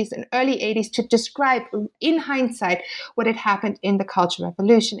late 70s and early 80s to describe, in hindsight, what had happened in the Cultural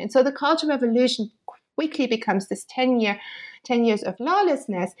Revolution. And so the Cultural Revolution quickly becomes this 10 years of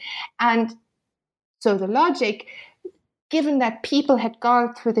lawlessness. And so the logic, given that people had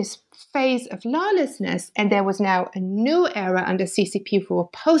gone through this phase of lawlessness and there was now a new era under CCP rule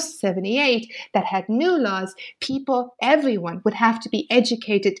post-78 that had new laws, everyone would have to be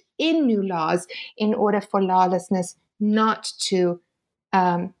educated in new laws in order for lawlessness not to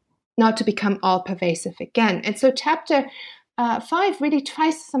become all-pervasive again. And so chapter 5 really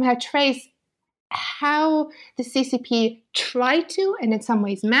tries to somehow trace how the CCP tried to, and in some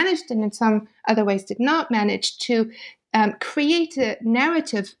ways managed, and in some other ways did not manage to create a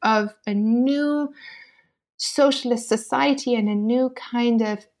narrative of a new socialist society and a new kind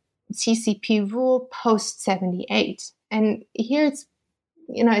of CCP rule post-78. And here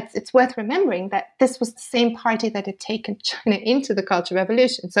it's worth remembering that this was the same party that had taken China into the Cultural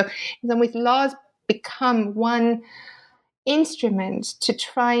Revolution. So in some ways, laws become one instrument to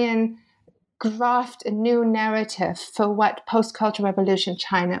try and graft a new narrative for what post-Cultural Revolution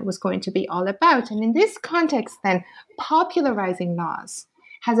China was going to be all about. And in this context, then, popularizing laws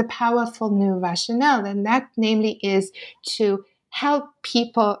has a powerful new rationale, and that namely is to help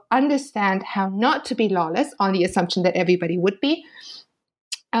people understand how not to be lawless on the assumption that everybody would be,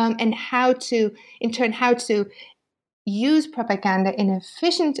 and how to use propaganda in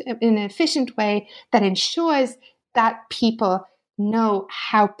an efficient way that ensures that people know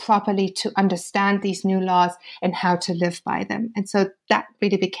how properly to understand these new laws and how to live by them. And so that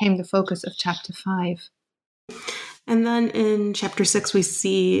really became the focus of Chapter 5. And then in Chapter 6, we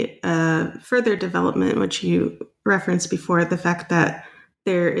see further development, which you referenced before, the fact that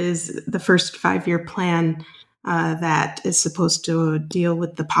there is the first 5-year plan that is supposed to deal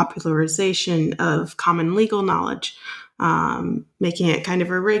with the popularization of common legal knowledge, making it kind of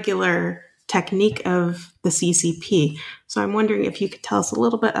a regular technique of the CCP. So I'm wondering if you could tell us a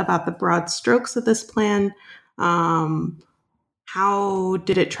little bit about the broad strokes of this plan. How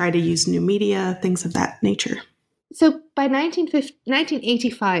did it try to use new media, things of that nature? So by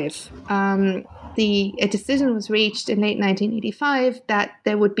 1985, a decision was reached in late 1985 that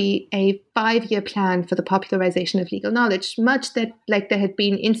there would be a 5-year plan for the popularization of legal knowledge, much that like there had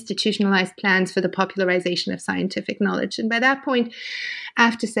been institutionalized plans for the popularization of scientific knowledge. And by that point,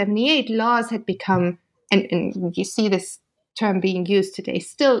 after 78, laws had become, and you see this term being used today,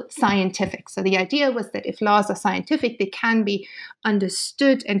 still scientific. So the idea was that if laws are scientific, they can be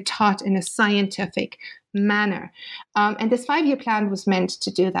understood and taught in a scientific manner. And this 5-year plan was meant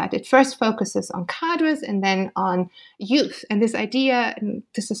to do that. It first focuses on cadres and then on youth. And this idea, and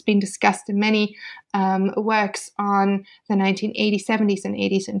this has been discussed in many works on the 1980s, 70s, and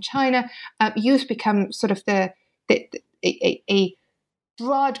 80s in China, youth become sort of a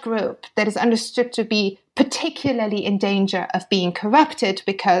broad group that is understood to be particularly in danger of being corrupted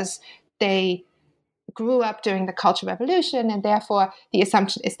because they grew up during the Cultural Revolution, and therefore the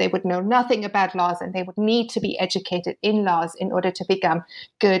assumption is they would know nothing about laws and they would need to be educated in laws in order to become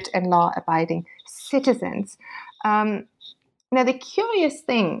good and law-abiding citizens. Now, the curious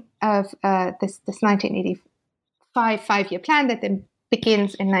thing of this 1985 5-year plan that then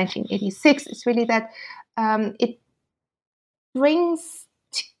begins in 1986 is really that it brings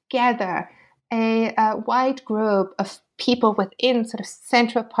together a wide group of people within sort of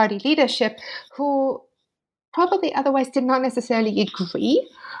central party leadership who probably otherwise did not necessarily agree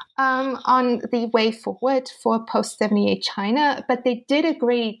on the way forward for post-78 China, but they did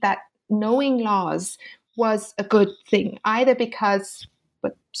agree that knowing laws was a good thing, either because,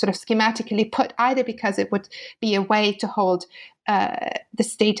 but sort of schematically put, either because it would be a way to hold the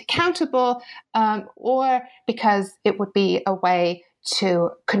state accountable, or because it would be a way to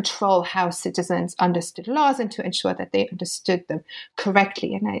control how citizens understood laws and to ensure that they understood them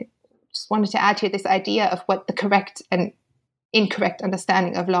correctly. And I just wanted to add here this idea of what the correct and incorrect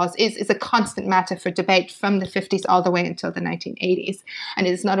understanding of laws is a constant matter for debate from the 50s all the way until the 1980s. And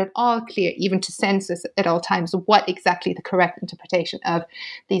it is not at all clear, even to censors at all times, what exactly the correct interpretation of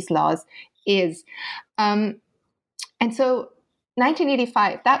these laws is. And so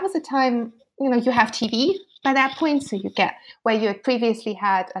 1985, that was a time, you have TV by that point, so you get where you had previously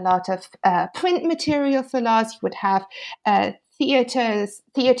had a lot of print material for laws. You would have theater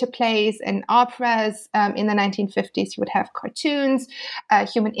plays and operas. In the 1950s, you would have cartoons,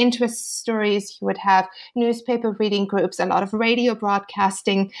 human interest stories. You would have newspaper reading groups, a lot of radio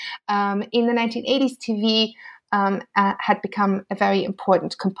broadcasting. In the 1980s, TV had become a very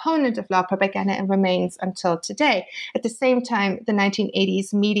important component of law propaganda and remains until today. At the same time, the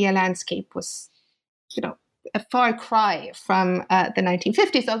 1980s media landscape was, a far cry from the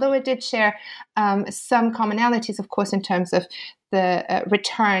 1950s, although it did share some commonalities, of course, in terms of the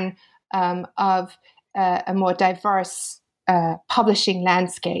return of a more diverse publishing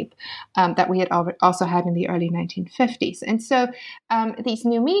landscape that we had also had in the early 1950s. And so these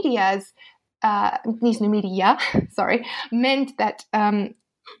new media, meant that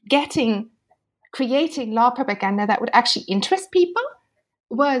creating law propaganda that would actually interest people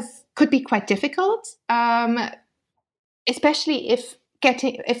could be quite difficult, especially if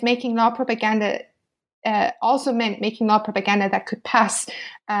making law propaganda also meant making law propaganda that could pass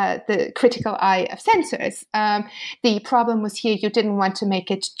the critical eye of censors. The problem was here, you didn't want to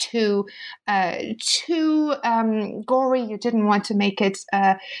make it too gory. You didn't want to make it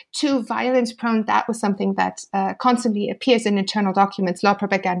too violence prone. That was something that constantly appears in internal documents. Law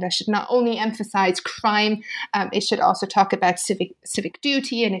propaganda should not only emphasize crime, it should also talk about civic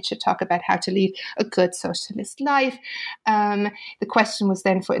duty, and it should talk about how to lead a good socialist life. The question was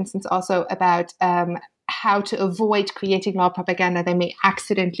then, for instance, also about how to avoid creating law propaganda that may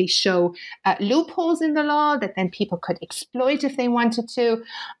accidentally show loopholes in the law that then people could exploit if they wanted to.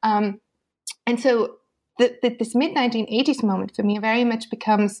 And so this mid-1980s moment for me very much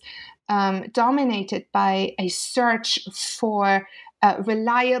becomes dominated by a search for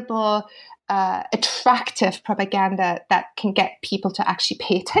reliable, attractive propaganda that can get people to actually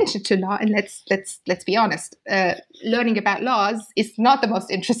pay attention to law. And let's be honest, learning about laws is not the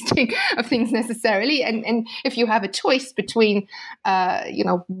most interesting of things necessarily. And if you have a choice between,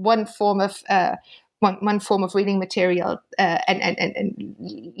 one form of reading material and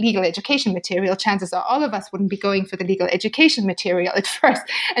legal education material, chances are all of us wouldn't be going for the legal education material at first.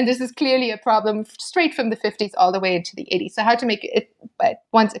 And this is clearly a problem straight from the 50s all the way into the 80s. So how to make it at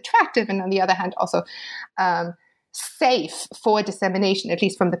once attractive and on the other hand also safe for dissemination, at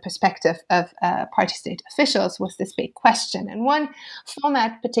least from the perspective of party state officials, was this big question. And one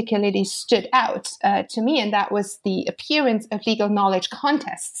format particularly stood out to me, and that was the appearance of legal knowledge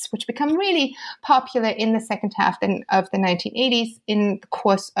contests, which become really popular in the second half of the 1980s in the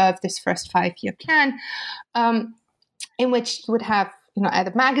course of this first 5-year plan, in which you would have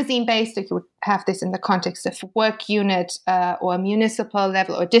either magazine-based, or you would have this in the context of work unit or municipal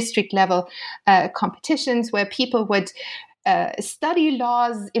level or district level competitions, where people would study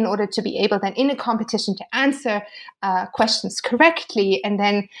laws in order to be able then in a competition to answer questions correctly, and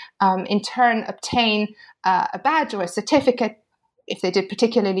then in turn obtain a badge or a certificate, if they did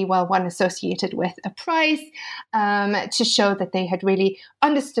particularly well, one associated with a prize, to show that they had really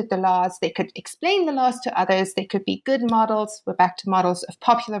understood the laws. They could explain the laws to others. They could be good models. We're back to models of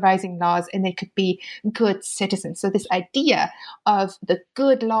popularizing laws, and they could be good citizens. So this idea of the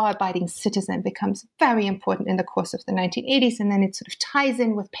good law-abiding citizen becomes very important in the course of the 1980s, and then it sort of ties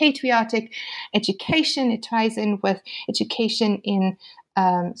in with patriotic education. It ties in with education in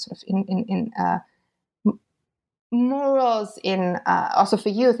morals, in also for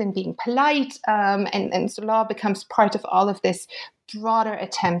youth, in being polite, and so law becomes part of all of this broader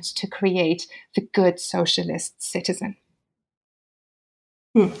attempt to create the good socialist citizen.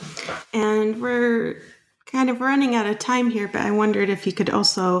 And we're kind of running out of time here, but I wondered if you could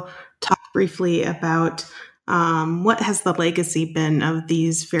also talk briefly about what has the legacy been of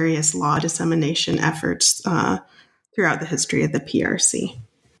these various law dissemination efforts throughout the history of the PRC?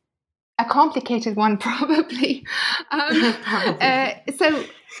 A complicated one, probably. So,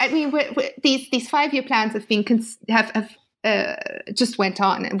 I mean, these 5-year plans have just went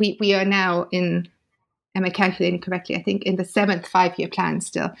on, and we are now in. Am I calculating correctly? I think in the 7th 5-year plan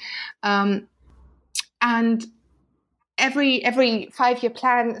still, and every 5-year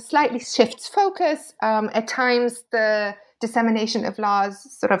plan slightly shifts focus. At times, the dissemination of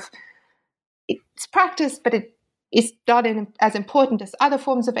laws it's practiced, but it is not as important as other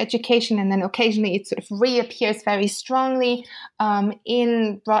forms of education, and then occasionally it sort of reappears very strongly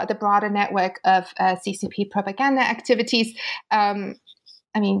in the broader network of CCP propaganda activities. I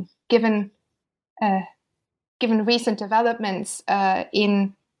mean, given recent developments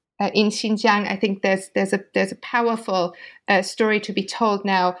in Xinjiang, I think there's a powerful story to be told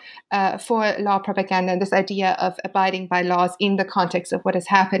now for law propaganda, and this idea of abiding by laws in the context of what is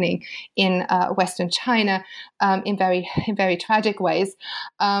happening in Western China in very tragic ways.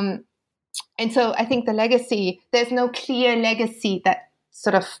 And so I think the legacy, there's no clear legacy that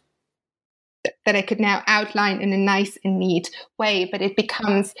I could now outline in a nice and neat way, but it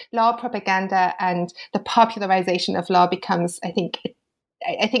becomes law propaganda, and the popularization of law becomes, I think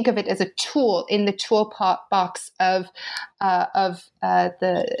of it as a tool in the toolbox of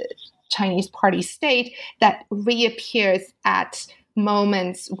the Chinese party state that reappears at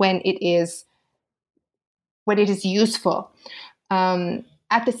moments when it is useful.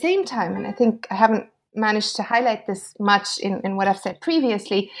 At the same time, and I think I haven't managed to highlight this much in what I've said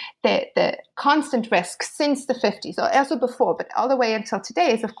previously, the constant risk since the 50s, or also before, but all the way until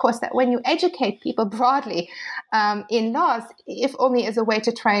today, is of course that when you educate people broadly in laws, if only as a way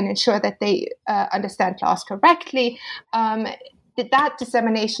to try and ensure that they understand laws correctly, that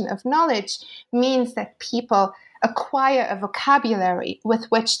dissemination of knowledge means that people acquire a vocabulary with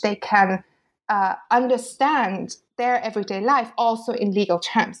which they can understand their everyday life also in legal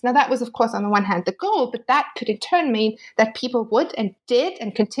terms. Now, that was, of course, on the one hand, the goal, but that could in turn mean that people would and did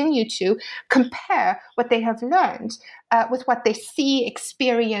and continue to compare what they have learned with what they see,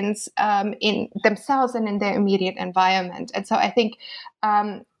 experience in themselves and in their immediate environment. And so I think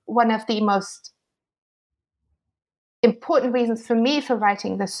one of the most important reasons for me for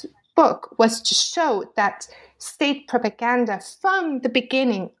writing this book was to show that state propaganda from the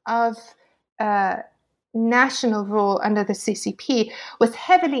beginning of national rule under the CCP was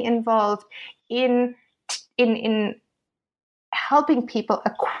heavily involved in helping people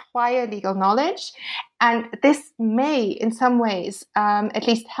acquire legal knowledge. And this may, in some ways, at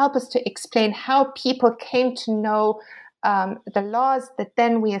least help us to explain how people came to know the laws that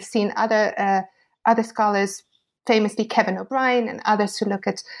then we have seen other scholars famously Kevin O'Brien and others who look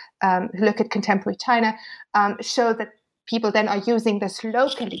at contemporary China, show that people then are using this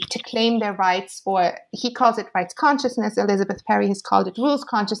locally to claim their rights, or he calls it rights consciousness. Elizabeth Perry has called it rules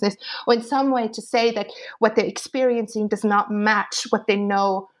consciousness, or in some way to say that what they're experiencing does not match what they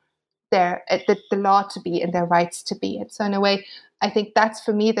know the law to be and their rights to be. And so in a way, I think that's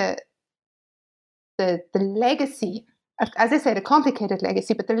for me the legacy, as I said, a complicated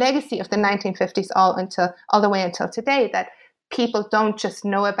legacy, but the legacy of the 1950s all the way until today, that people don't just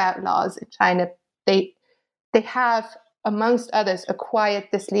know about laws in China. They have, amongst others, acquired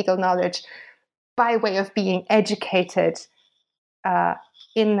this legal knowledge by way of being educated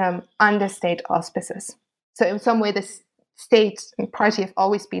in them under state auspices. So in some way, the state and party have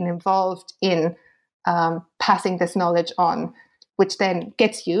always been involved in passing this knowledge on, which then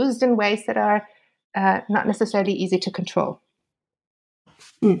gets used in ways that are not necessarily easy to control.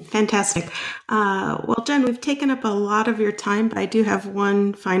 Fantastic. Well, Jen, we've taken up a lot of your time, but I do have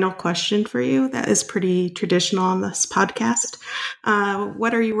one final question for you that is pretty traditional on this podcast.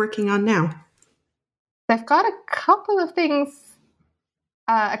 What are you working on now? I've got a couple of things,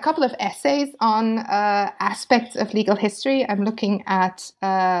 a couple of essays on aspects of legal history. I'm looking at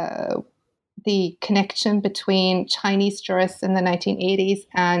the connection between Chinese jurists in the 1980s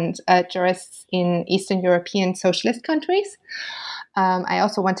and jurists in Eastern European socialist countries. I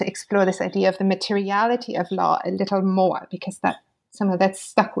also want to explore this idea of the materiality of law a little more, because some of that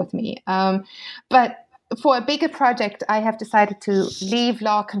stuck with me. But for a bigger project, I have decided to leave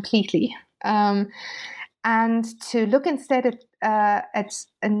law completely and to look instead at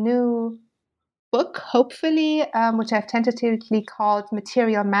a new book, hopefully, which I've tentatively called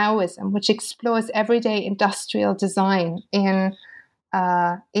Material Maoism, which explores everyday industrial design in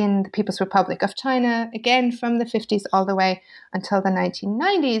the People's Republic of China, again from the 50s all the way until the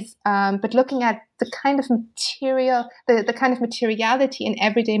 1990s, but looking at the kind of material, the kind of materiality in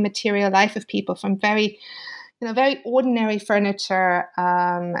everyday material life of people, from very ordinary furniture,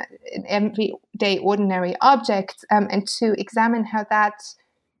 everyday ordinary objects, and to examine how that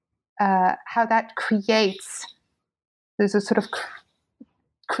creates a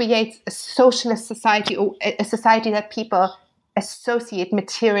socialist society, or a society that people associate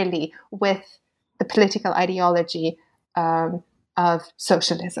materially with the political ideology of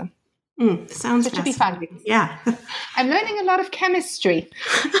socialism. Sounds it should be fun. Yeah. I'm learning a lot of chemistry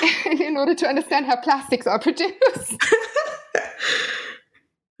in order to understand how plastics are produced.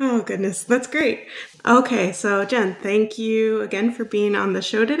 Oh, goodness. That's great. Okay. So, Jen, thank you again for being on the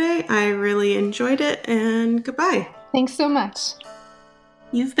show today. I really enjoyed it, and goodbye. Thanks so much.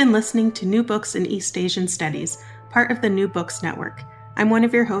 You've been listening to New Books in East Asian Studies, part of the New Books Network. I'm one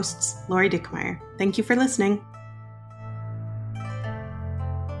of your hosts, Lori Dickmeyer. Thank you for listening.